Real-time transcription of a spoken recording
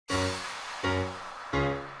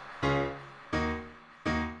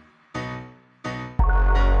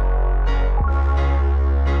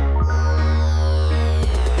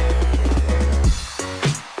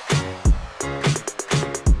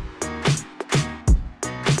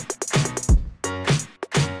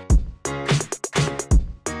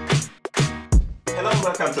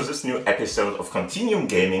and welcome to this new episode of Continuum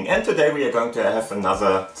Gaming, and today we are going to have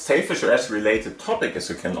another Sailfish OS related topic, as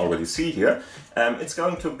you can already see here. It's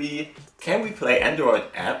going to be, can we play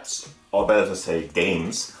Android apps, or better to say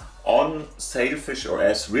games, on Sailfish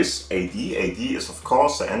OS with AD. AD is of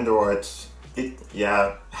course the Android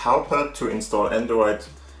helper to install Android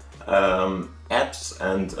apps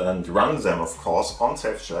and run them, of course, on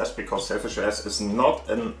Sailfish OS, because Sailfish OS is not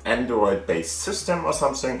an Android-based system or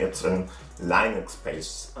something, it's a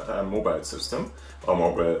Linux-based mobile system, or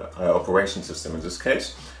mobile operation system in this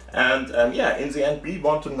case. And in the end we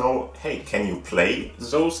want to know, hey, can you play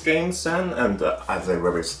those games then? And are they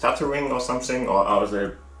very stuttering or something, or are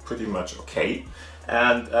they pretty much okay?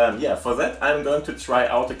 And for that I'm going to try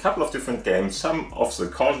out a couple of different games, some of the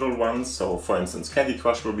casual ones. So for instance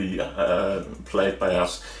CandyCrush will be played by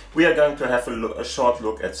us. We are going to have a short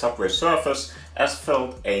look at Subway Surfers,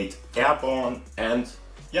 Asphalt 8, Airborne, and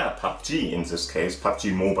PUBG in this case,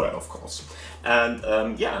 PUBG Mobile of course. And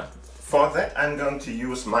for that I'm going to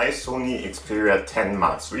use my Sony Xperia 10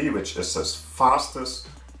 Mark III, which is the fastest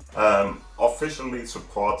officially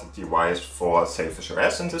supported device for Sailfish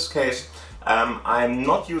OS in this case. I'm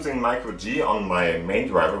not using MicroG on my main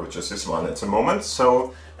driver, which is this one at the moment,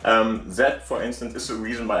 so that for instance is the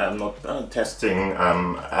reason why I'm not testing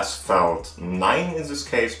Asphalt 9 in this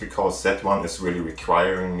case, because that one is really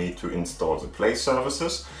requiring me to install the Play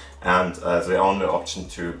services, and the only option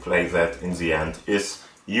to play that in the end is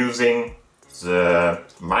using the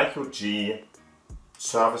MicroG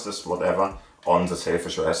services, whatever, on the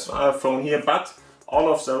Sailfish OS phone here. But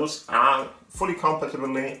all of those are fully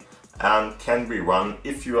compatible and can be run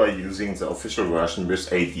if you are using the official version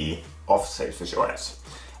with AD of Sailfish OS.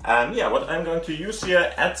 What I'm going to use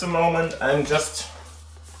here at the moment, I'm just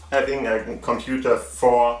having a computer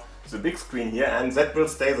for the big screen here, and that will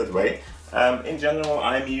stay that way. In general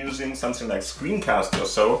I'm using something like Screencast or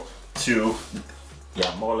so to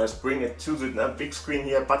more or less bring it to the big screen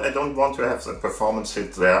here, but I don't want to have the performance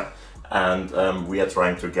hit there. And we are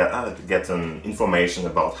trying to get an information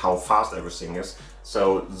about how fast everything is.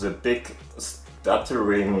 So the big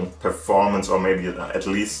stuttering performance, or maybe at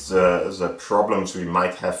least the problems we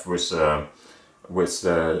might have with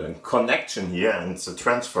the connection here and the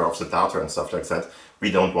transfer of the data and stuff like that,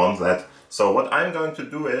 we don't want that. So what I'm going to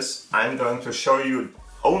do is I'm going to show you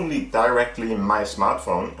only directly my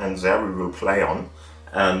smartphone, and there we will play on.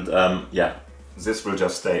 And this will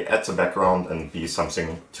just stay at the background and be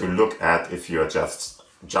something to look at if you're just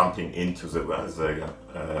jumping into the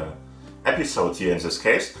episode here in this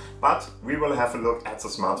case. But we will have a look at the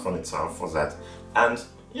smartphone itself for that. And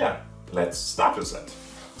let's start with that.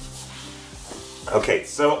 Okay,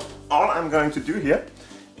 so all I'm going to do here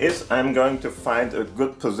is I'm going to find a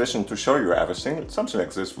good position to show you everything. Something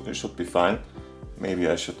like this should be fine. Maybe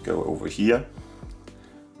I should go over here.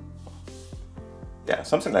 Yeah,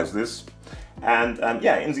 something like this. And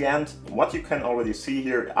in the end, what you can already see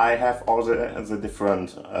here, I have all the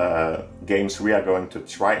different games we are going to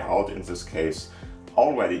try out in this case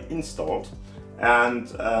already installed. And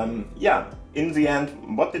in the end,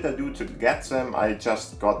 what did I do to get them? I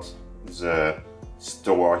just got the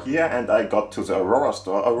store here, and I got to the Aurora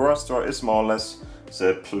store. Aurora store is more or less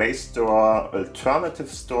the Play Store alternative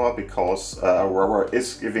store, because Aurora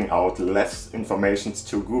is giving out less information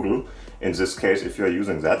to Google in this case if you're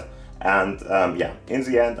using that. And in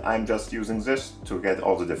the end I'm just using this to get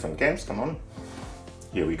all the different games. Come on,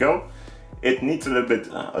 here we go. It needs a little bit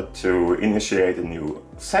to initiate a new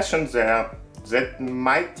session there. That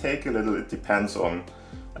might take a little, it depends on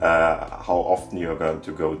how often you're going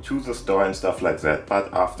to go to the store and stuff like that,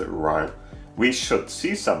 but after a while we should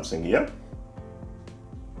see something here.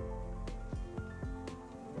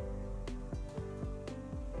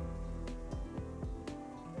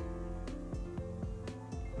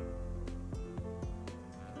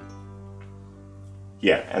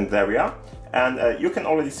 Yeah, and there we are. And you can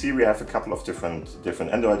already see we have a couple of different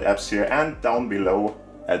Android apps here, and down below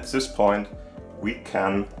at this point we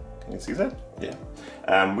can you see that?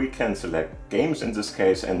 Yeah. We can select games in this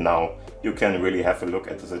case, and now you can really have a look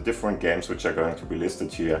at the different games which are going to be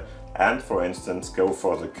listed here, and for instance go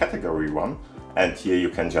for the category one, and here you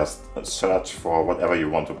can just search for whatever you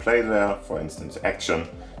want to play there. For instance, action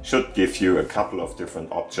should give you a couple of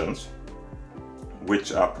different options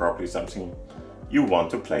which are probably something you want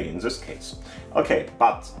to play in this case. Okay,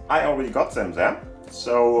 but I already got them there.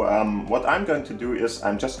 So what I'm going to do is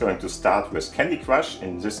I'm just going to start with CandyCrush,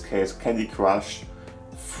 in this case CandyCrush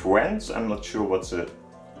Friends. I'm not sure what the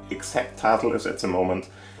exact title is at the moment,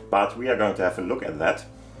 but we are going to have a look at that.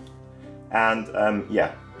 And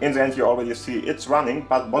in the end you already see it's running,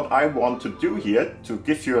 but what I want to do here to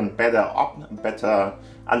give you a better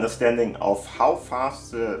understanding of how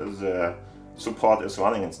fast the support is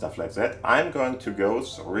running and stuff like that, I'm going to go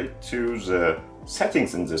to the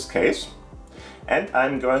settings in this case, and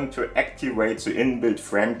I'm going to activate the inbuilt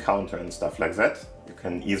frame counter and stuff like that. You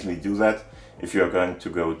can easily do that if you're going to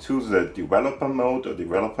go to the developer mode or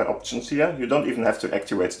developer options here. You don't even have to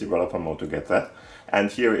activate the developer mode to get that.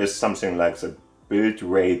 And here is something like the build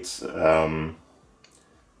rate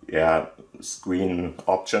screen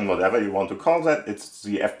option, whatever you want to call that. It's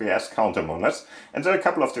the FPS counter more or less. And there are a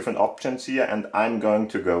couple of different options here, and I'm going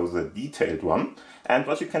to go the detailed one. And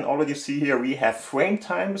what you can already see here, we have frame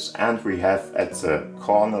times, and we have at the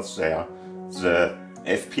corners there the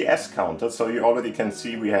FPS counter. So you already can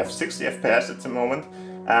see we have 60 FPS at the moment.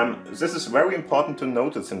 This is very important to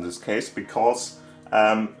notice in this case, because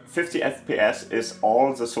 50 FPS is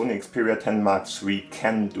all the Sony Xperia 10 Mark III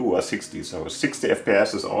can do, or 60. So 60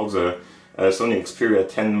 FPS is all the Sony Xperia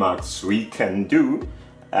 10 Mark III can do.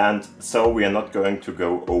 And so we are not going to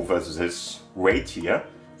go over this rate here.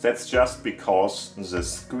 That's just because the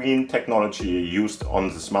screen technology used on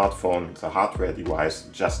the smartphone, the hardware device,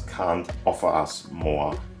 just can't offer us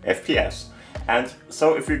more FPS. And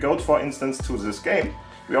so if we go, for instance, to this game,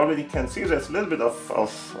 we already can see there's a little bit of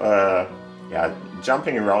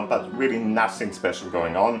jumping around, but really nothing special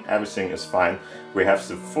going on. Everything is fine. We have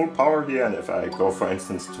the full power here, and if I go, for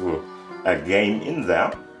instance, to a game in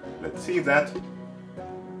there, let's see that.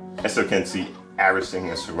 As you can see, everything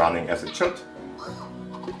is running as it should.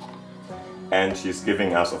 And she's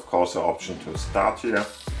giving us, of course, the option to start here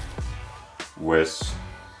with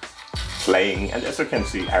playing. And as you can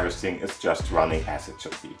see, everything is just running as it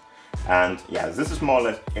should be. And yeah, this is more or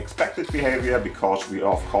less expected behavior, because we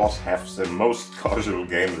of course have the most casual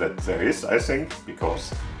game that there is, I think,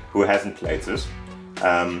 because who hasn't played this?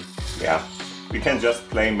 We can just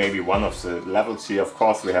play maybe one of the levels here. Of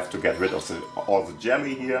course, we have to get rid of all the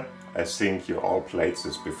jelly here. I think you all played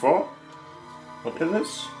this before. What is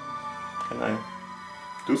this? Can I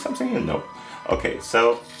do something here? No. Okay,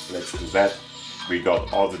 so let's do that. We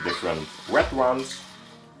got all the different red ones,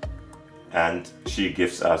 and she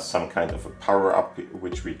gives us some kind of a power up,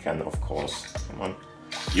 which we can, of course,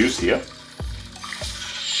 use here.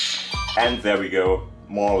 And there we go,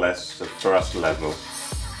 more or less the first level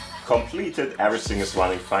completed. Everything is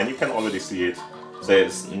running fine. You can already see it. There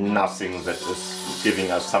is nothing that is giving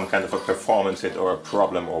us some kind of a performance hit or a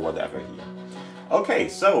problem or whatever here. Okay,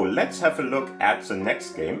 so let's have a look at the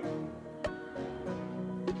next game.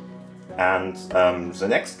 And the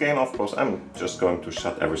next game, of course, I'm just going to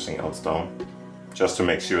shut everything else down, just to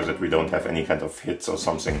make sure that we don't have any kind of hits or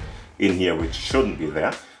something in here which shouldn't be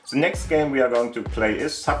there. The next game we are going to play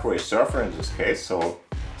is Subway Surfer in this case, so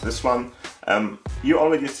this one. You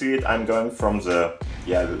already see it, I'm going from the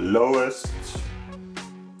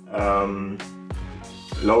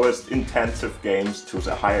lowest intensive games to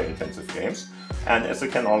the higher intensive games. And as you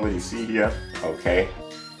can already see here, okay,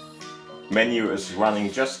 menu is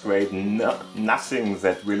running just great, nothing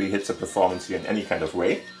that really hits the performance here in any kind of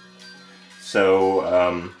way.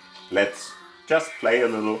 So let's just play a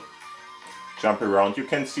little, jump around. You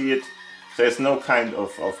can see it, there's no kind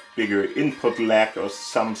of bigger input lag or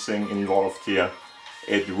something involved here.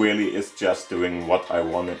 It really is just doing what I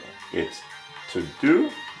wanted it to do.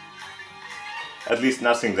 At least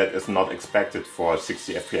nothing that is not expected for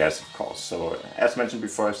 60 FPS, of course. So as mentioned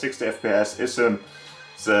before, 60 FPS is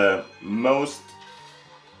the most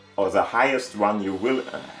or the highest one you will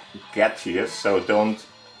get here. So don't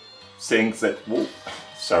think that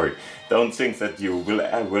don't think that you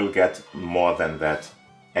will get more than that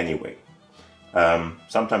anyway.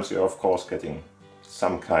 Sometimes you're of course getting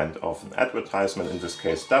some kind of an advertisement. In this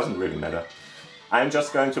case, doesn't really matter. I'm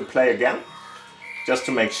just going to play again, just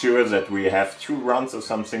to make sure that we have 2 runs or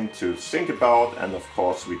something to think about, and of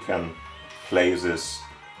course we can play this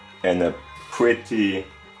in a pretty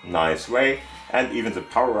nice way, and even the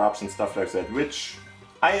power-ups and stuff like that, which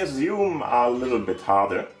I assume are a little bit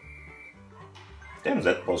harder. Damn,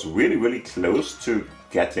 that was really close to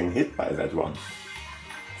getting hit by that one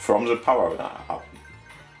from the power-up.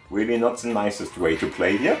 Really not the nicest way to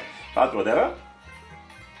play here, but whatever.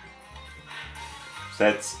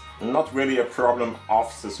 That's not really a problem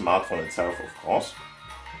of the smartphone itself, of course.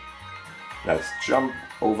 Let's jump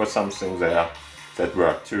over something there. That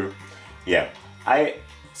worked too. Yeah, I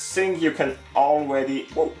think you can already...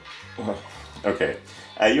 Whoa. Okay,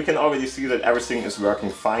 you can already see that everything is working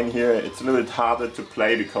fine here. It's a little bit harder to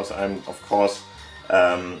play because I'm, of course,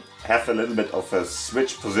 have a little bit of a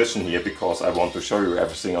switch position here because I want to show you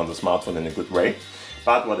everything on the smartphone in a good way.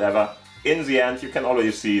 But whatever, in the end, you can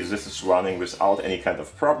already see this is running without any kind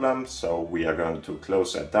of problem, so we are going to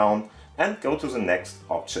close that down and go to the next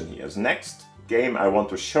option here. The next game I want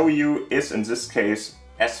to show you is, in this case,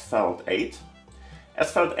 Asphalt 8.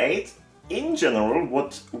 Asphalt 8 in general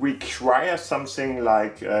would require something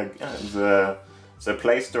like the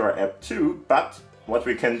Play Store app too, but what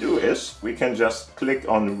we can do is we can just click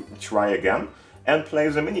on try again and play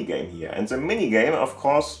the minigame here. And the minigame, of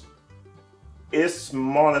course, is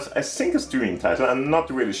more or less, I think, a streaming title. I'm not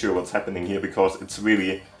really sure what's happening here because it's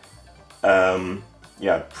really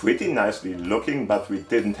yeah, pretty nicely looking, but we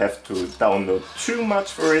didn't have to download too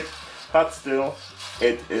much for it. But still,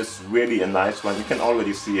 it is really a nice one. You can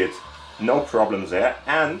already see it, no problem there.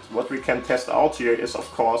 And what we can test out here is, of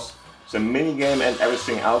course, the minigame, and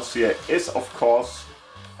everything else here is, of course,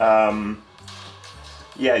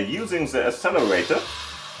 yeah, using the accelerator,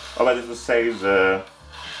 or let us say the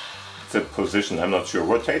position, I'm not sure,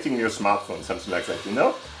 rotating your smartphone, something like that, you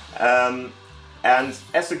know? And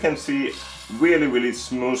as you can see, really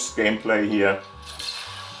smooth gameplay here.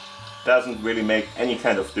 Doesn't really make any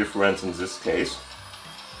kind of difference in this case.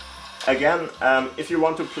 Again, if you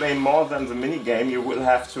want to play more than the minigame, you will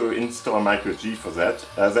have to install MicroG for that.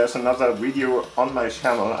 There's another video on my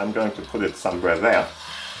channel, I'm going to put it somewhere there,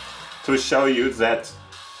 to show you that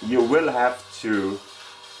you will have to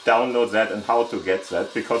download that and how to get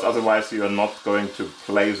that, because otherwise you are not going to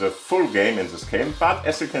play the full game in this game. But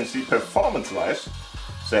as you can see, performance-wise,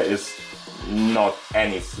 there is not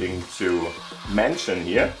anything to mention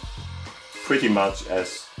here. Pretty much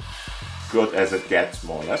as good as it gets,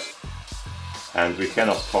 more or less. And we can,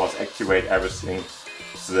 of course, activate everything.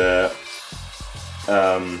 The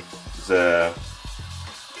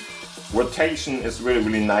rotation is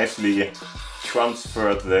really nicely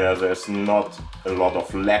transferred there. There's not a lot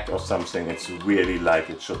of lag or something. It's really like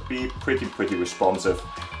it should be, pretty responsive,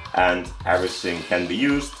 and everything can be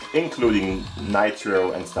used, including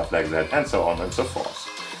nitro and stuff like that, and so on and so forth.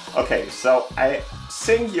 Okay, so I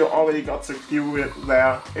think you already got the cue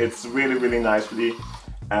there. It's really nicely,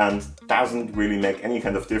 and doesn't really make any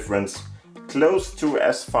kind of difference. Close to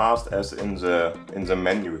as fast as in the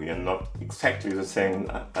menu here, not exactly the same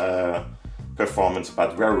performance,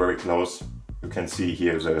 but very close. You can see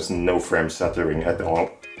here there is no frame stuttering at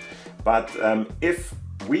all. But if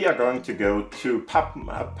we are going to go to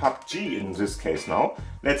PUBG in this case now,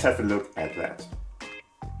 let's have a look at that.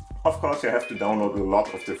 Of course, you have to download a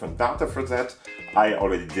lot of different data for that. I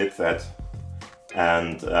already did that,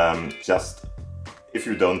 and just if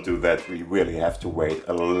you don't do that, we really have to wait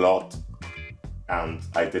a lot, and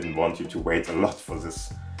I didn't want you to wait a lot for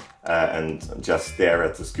this and just stare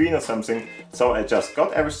at the screen or something. So I just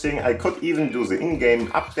got everything. I could even do the in-game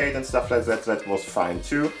update and stuff like that. That was fine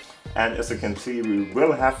too. And as you can see, we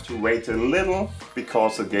will have to wait a little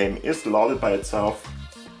because the game is loaded by itself.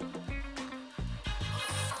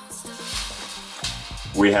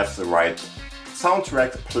 We have the right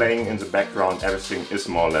soundtrack playing in the background. Everything is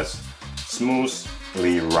more or less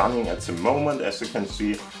smoothly running at the moment. As you can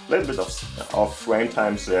see, a little bit of frame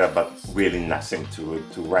times there, but really nothing to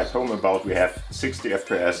write home about. We have 60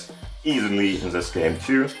 FPS easily in this game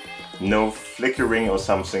too. No flickering or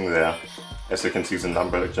something there. As you can see, the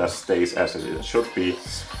number just stays as it should be.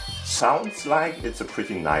 Sounds like it's a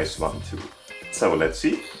pretty nice one too. So let's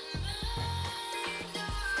see.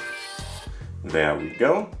 There we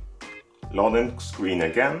go. Loading screen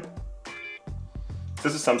again.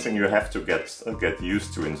 This is something you have to get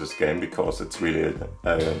used to in this game, because it's really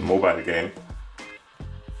a mobile game.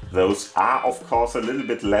 Those are, of course, a little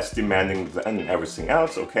bit less demanding than everything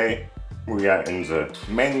else. Okay, we are in the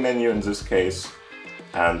main menu in this case,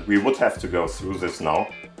 and we would have to go through this now.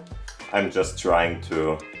 I'm just trying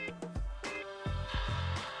to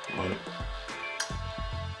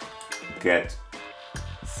get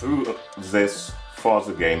through this for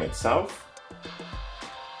the game itself.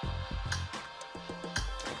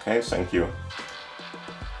 Okay, thank you.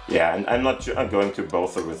 Yeah, and I'm not going to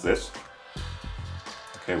bother with this.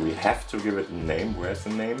 Okay, we have to give it a name. Where's the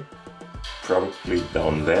name? Probably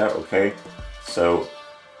down there. Okay, so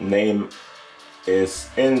name is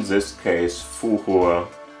in this case Fuhur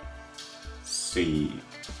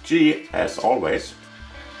CG, as always.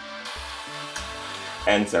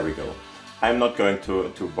 And there we go. I'm not going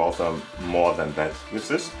to bother more than that with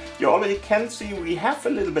this. You already can see we have a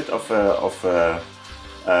little bit of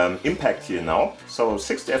impact here now. So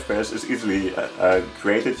 60 FPS is easily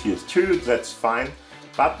created here too, that's fine.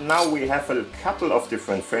 But now we have a couple of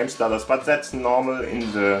different frame stutters, but that's normal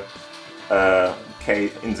in the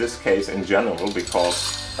in this case in general,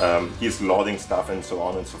 because he's loading stuff and so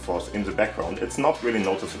on and so forth in the background. It's not really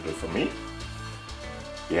noticeable for me.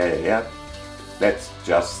 Yeah. Let's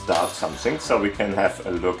just start something so we can have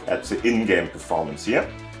a look at the in-game performance here.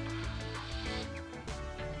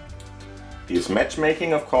 Here's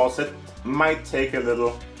matchmaking, of course, it might take a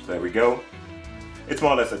little. There we go. It's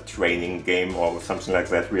more or less a training game or something like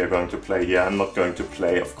that we are going to play here. I'm not going to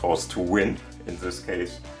play, of course, to win in this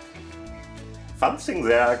case. Fun thing,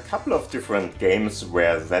 there are a couple of different games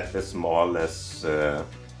where that is more or less the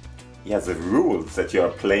rules that you are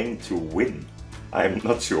playing to win. I'm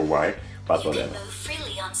not sure why, but whatever. You can move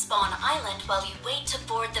freely on Spawn Island while you wait to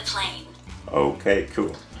board the plane. Okay,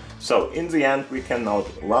 cool. So in the end we can now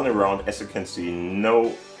run around, as you can see,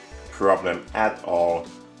 no problem at all.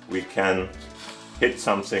 We can hit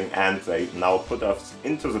something and they now put us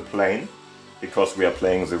into the plane because we are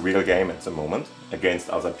playing the real game at the moment against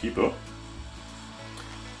other people.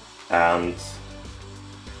 And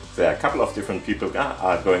there are a couple of different people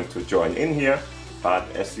are going to join in here, but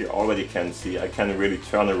as you already can see, I can really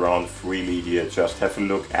turn around freely here. Just have a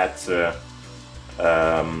look at the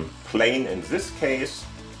plane in this case.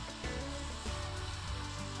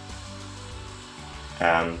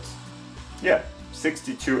 And yeah,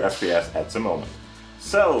 62 FPS at the moment.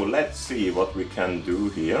 So let's see what we can do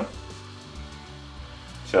here.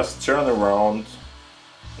 Just turn around.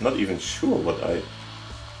 Not even sure what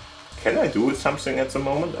can I do something at the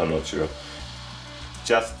moment? I'm not sure.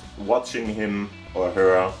 Just watching him or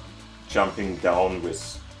her jumping down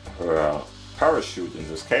with her parachute in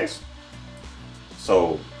this case.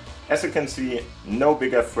 So as you can see, no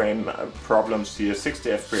bigger frame problems here. 60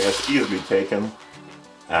 FPS easily taken.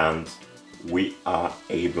 And we are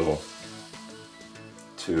able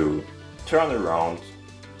to turn around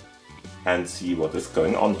and see what is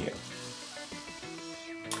going on here.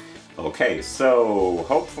 Okay, so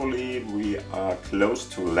hopefully we are close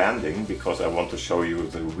to landing because I want to show you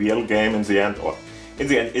the real game in the end. Or in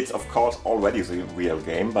the end, it's of course already the real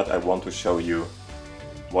game, but I want to show you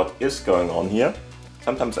what is going on here.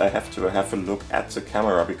 Sometimes I have to have a look at the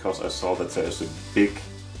camera because I saw that there is a big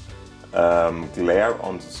glare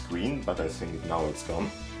on the screen, but I think now it's gone.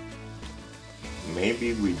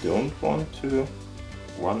 Maybe we don't want to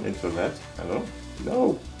run into that. Hello?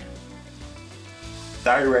 No!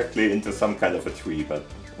 Directly into some kind of a tree, but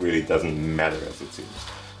really doesn't matter as it seems.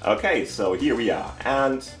 Okay, so here we are,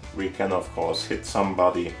 and we can of course hit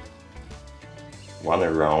somebody, run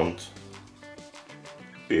around.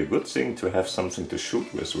 Be a good thing to have something to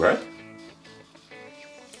shoot with, right?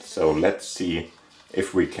 So let's see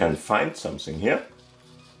if we can find something here.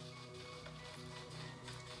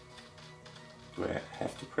 Do I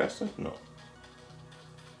have to press it? No.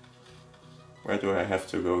 Where do I have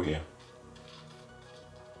to go here?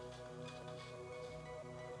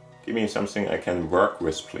 Give me something I can work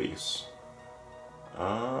with, please.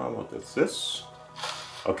 What is this?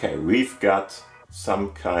 Okay, we've got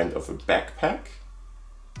some kind of a backpack.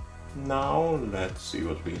 Now let's see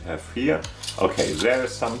what we have here. Okay, there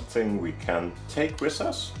is something we can take with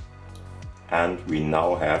us. And we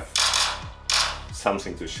now have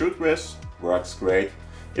something to shoot with. Works great.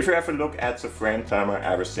 If you have a look at the frame timer,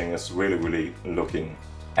 everything is really looking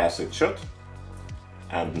as it should.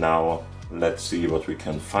 And now let's see what we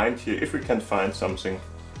can find here, if we can find something,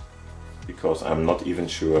 because I'm not even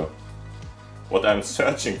sure what I'm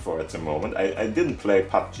searching for at the moment. I didn't play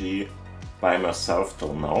PUBG by myself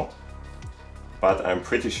till now, but I'm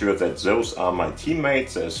pretty sure that those are my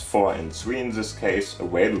teammates. There's 4 and 3 in this case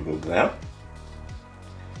available there.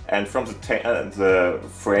 And from the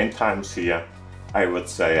frame times here, I would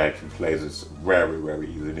say I can play this very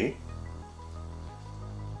easily.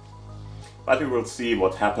 But we will see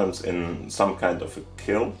what happens in some kind of a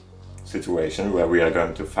kill situation where we are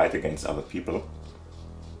going to fight against other people.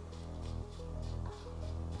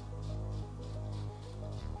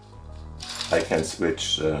 I can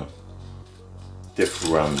switch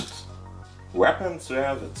different weapons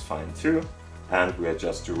there, that's fine too. And we are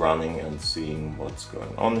just running and seeing what's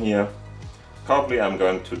going on here. Probably I'm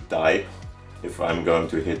going to die if I'm going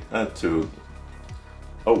to hit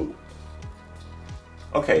Oh!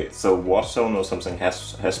 Okay, so Warzone or something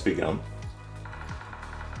has begun.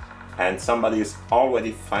 And somebody is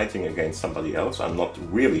already fighting against somebody else. I'm not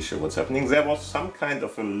really sure what's happening. There was some kind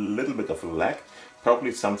of a little bit of a lag.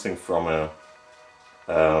 Probably something from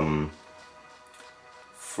the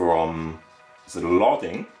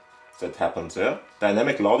loading that happens there.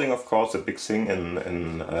 Dynamic loading, of course, a big thing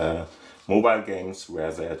in mobile games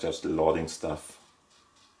where they are just loading stuff.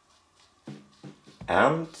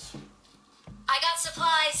 And I got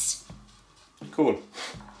supplies. Cool.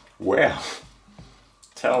 Where?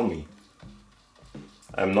 Tell me.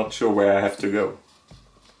 I'm not sure where I have to go.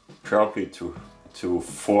 Probably to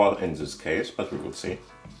 4 in this case, but we will see.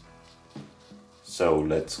 So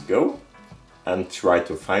let's go and try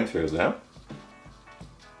to find her there.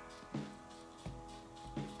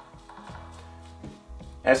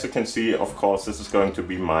 As you can see, of course, this is going to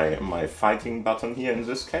be my fighting button here in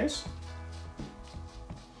this case.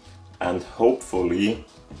 And hopefully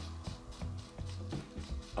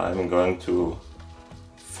I'm going to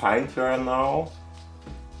find her now.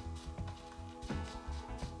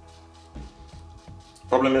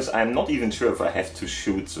 Problem is, I'm not even sure if I have to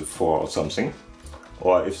shoot the 4 or something,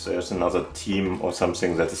 or if there's another team or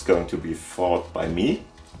something that is going to be fought by me.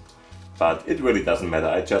 But it really doesn't matter.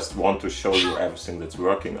 I just want to show you everything that's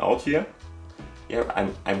working out here. Yeah,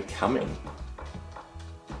 I'm coming.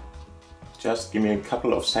 Just give me a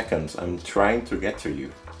couple of seconds. I'm trying to get to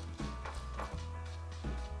you.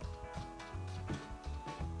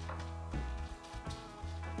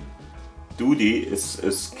 Duty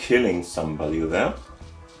is killing somebody there.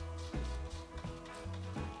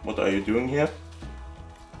 What are you doing here?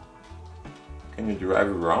 Can you drive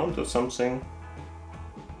around or something?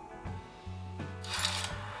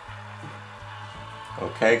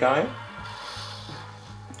 Okay, guy.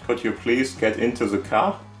 Could you please get into the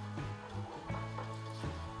car?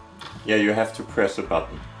 Yeah, you have to press a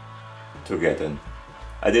button to get in.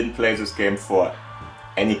 I didn't play this game for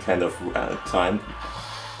any kind of time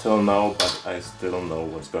till now, but I still know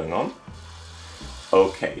what's going on.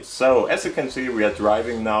 Okay, so as you can see, we are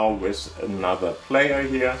driving now with another player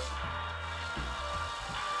here.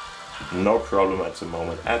 No problem at the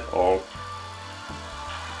moment at all.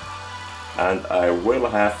 And I will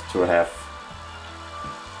have to have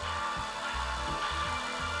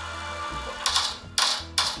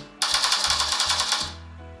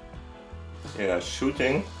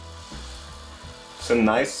shooting. It's a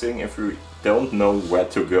nice thing if we don't know where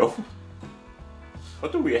to go.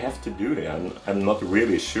 What do we have to do here? I'm not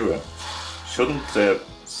really sure. Shouldn't there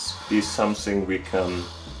be something we can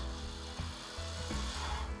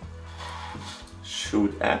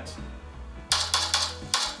shoot at?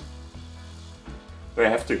 Do I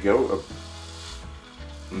have to go?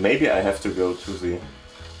 Maybe I have to go to the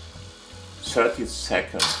 30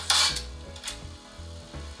 seconds.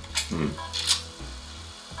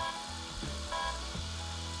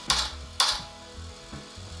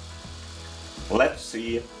 Let's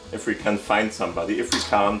see if we can find somebody. If we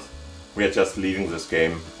can't, we are just leaving this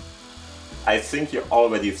game. I think you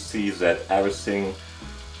already see that everything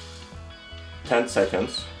 10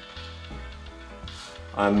 seconds.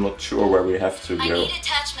 I'm not sure where we have to go. I need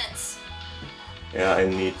attachments. Yeah, I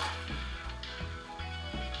need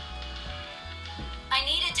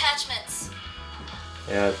attachments.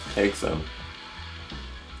 Yeah, take them.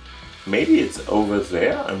 Maybe it's over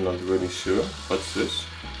there, I'm not really sure. What's this?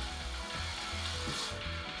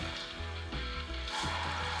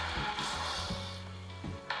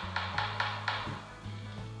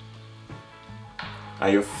 Are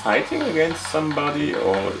you fighting against somebody,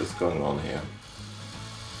 or what is going on here?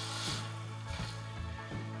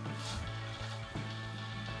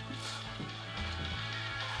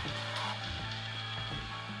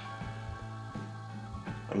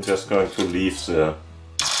 I'm just going to leave the...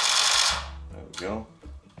 There we go.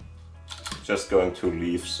 Just going to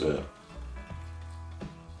leave the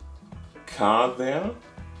car there.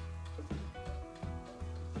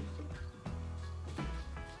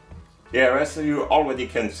 Yeah, as you already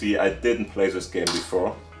can see, I didn't play this game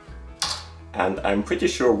before. And I'm pretty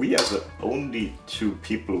sure we are the only 2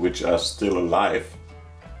 people which are still alive.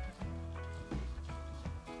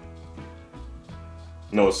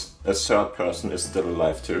 No, a third person is still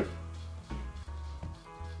alive too.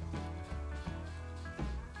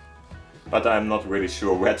 But I'm not really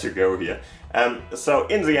sure where to go here. So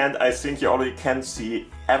in the end, I think you already can see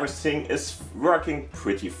everything is working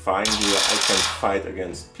pretty fine here. I can fight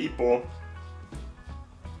against people.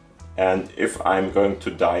 And if I'm going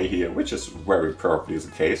to die here, which is very probably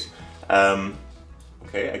the case.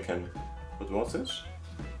 Okay, I can... What was this?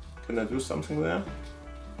 Can I do something there?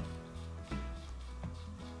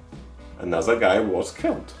 Another guy was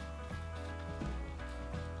killed.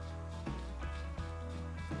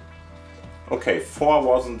 Okay, 4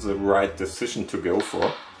 wasn't the right decision to go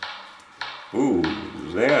for. Ooh,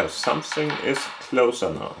 there, something is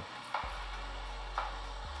closer now.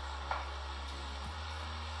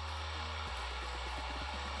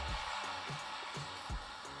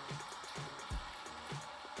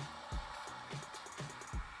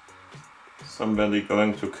 Somebody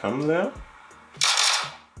going to come there?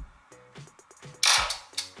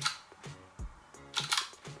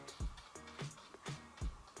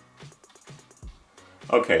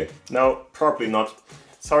 Okay, no, probably not.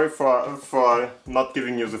 Sorry for not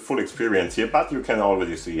giving you the full experience here, but you can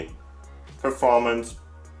already see performance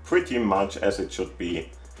pretty much as it should be.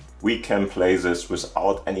 We can play this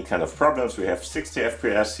without any kind of problems. We have 60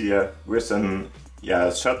 FPS here with an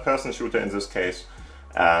third-person shooter in this case,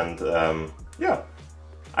 and yeah,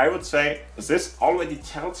 I would say this already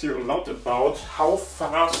tells you a lot about how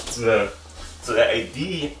fast the AD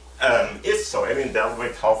is. So Alien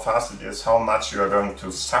Dalvic, how fast it is, how much you are going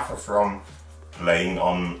to suffer from playing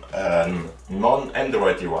on a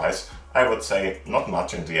non-Android device. I would say not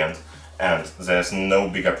much in the end, and there's no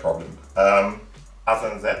bigger problem. Other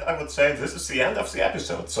than that, I would say this is the end of the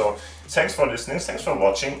episode. So thanks for listening, thanks for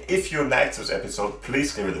watching. If you liked this episode,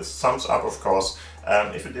 please give it a thumbs up, of course.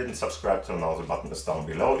 If you didn't subscribe till now, the button is down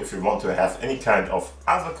below. If you want to have any kind of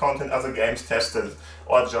other content, other games tested,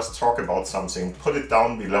 or just talk about something, put it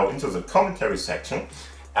down below into the commentary section.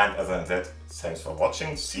 And other than that, thanks for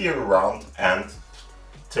watching, see you around, and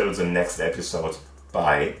till the next episode,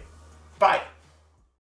 bye. Bye.